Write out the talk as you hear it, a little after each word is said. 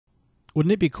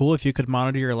Wouldn't it be cool if you could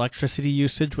monitor your electricity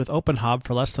usage with OpenHAB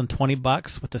for less than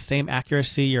 $20 with the same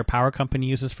accuracy your power company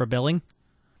uses for billing?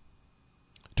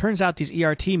 Turns out these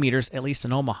ERT meters, at least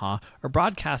in Omaha, are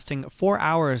broadcasting 4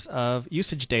 hours of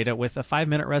usage data with a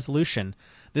 5-minute resolution.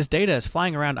 This data is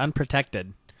flying around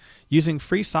unprotected. Using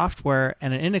free software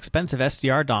and an inexpensive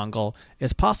SDR dongle,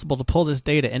 it's possible to pull this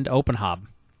data into OpenHAB.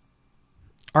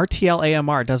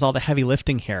 rtlamr does all the heavy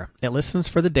lifting here. It listens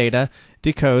for the data,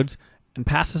 decodes, and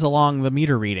passes along the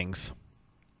meter readings.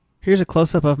 Here's a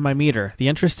close-up of my meter. The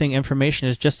interesting information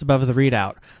is just above the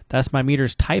readout. That's my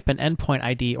meter's type and endpoint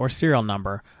ID or serial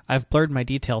number. I've blurred my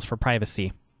details for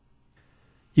privacy.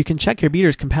 You can check your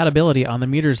meter's compatibility on the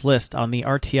meters list on the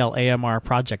rtlamr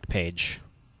project page.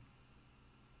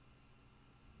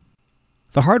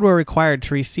 The hardware required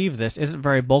to receive this isn't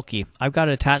very bulky. I've got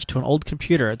it attached to an old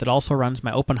computer that also runs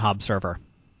my OpenHAB server.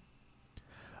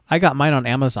 I got mine on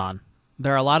Amazon.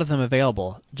 There are a lot of them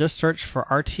available. Just search for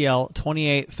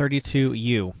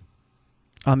RTL2832U.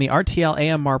 On the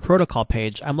rtlamr protocol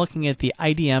page, I'm looking at the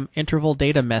IDM interval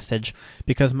data message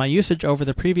because my usage over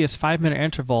the previous 5-minute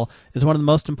interval is one of the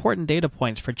most important data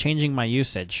points for changing my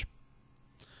usage.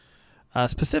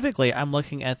 Specifically, I'm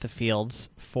looking at the fields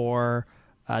for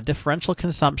differential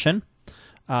consumption.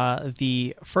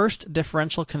 The first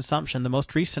differential consumption, the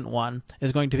most recent one,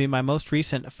 is going to be my most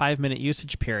recent 5-minute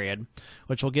usage period,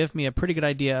 which will give me a pretty good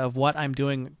idea of what I'm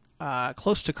doing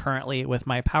close to currently with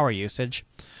my power usage.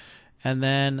 And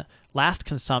then last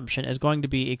consumption is going to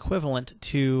be equivalent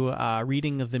to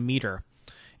reading the meter.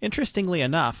 Interestingly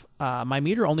enough, my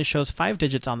meter only shows 5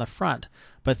 digits on the front,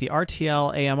 but the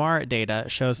rtlamr data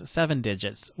shows 7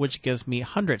 digits, which gives me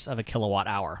hundredths of a kilowatt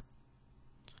hour.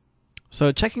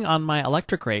 So checking on my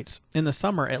electric rates, in the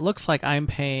summer it looks like I'm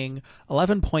paying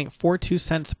 11.42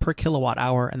 cents per kilowatt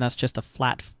hour, and that's just a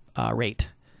flat rate.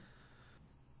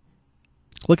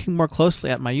 Looking more closely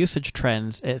at my usage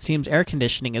trends, it seems air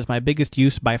conditioning is my biggest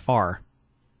use by far.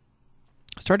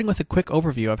 Starting with a quick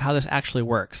overview of how this actually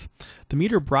works. The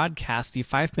meter broadcasts the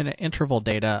 5-minute interval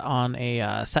data on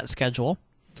a set schedule.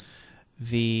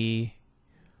 The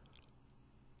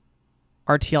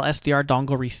RTL SDR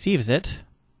dongle receives it.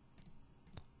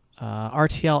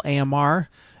 rtlamr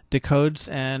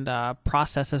decodes and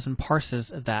processes and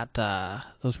parses that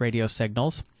those radio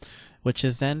signals, which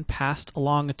is then passed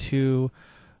along to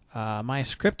my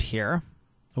script here,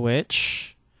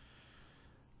 which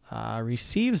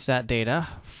receives that data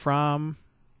from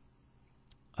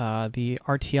the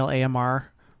rtlamr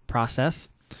process,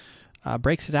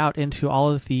 breaks it out into all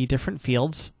of the different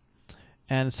fields,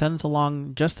 and sends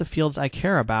along just the fields I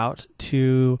care about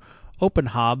to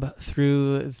OpenHAB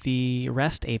through the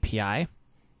REST API.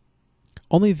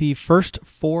 Only the first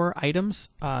 4 items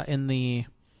in the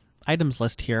items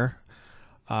list here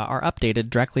are updated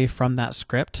directly from that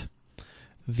script.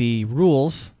 The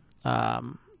rules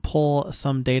pull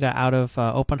some data out of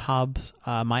OpenHAB's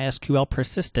MySQL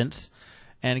persistence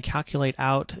and calculate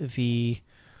out the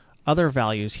other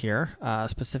values here,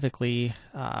 specifically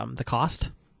the cost.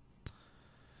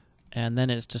 And then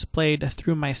it's displayed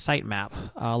through my sitemap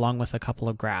along with a couple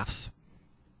of graphs.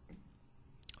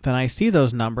 Then I see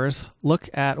those numbers, look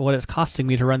at what it's costing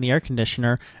me to run the air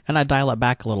conditioner, and I dial it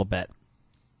back a little bit.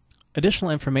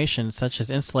 Additional information such as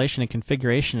installation and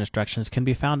configuration instructions can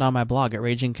be found on my blog at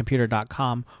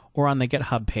ragingcomputer.com or on the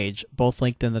GitHub page, both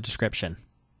linked in the description.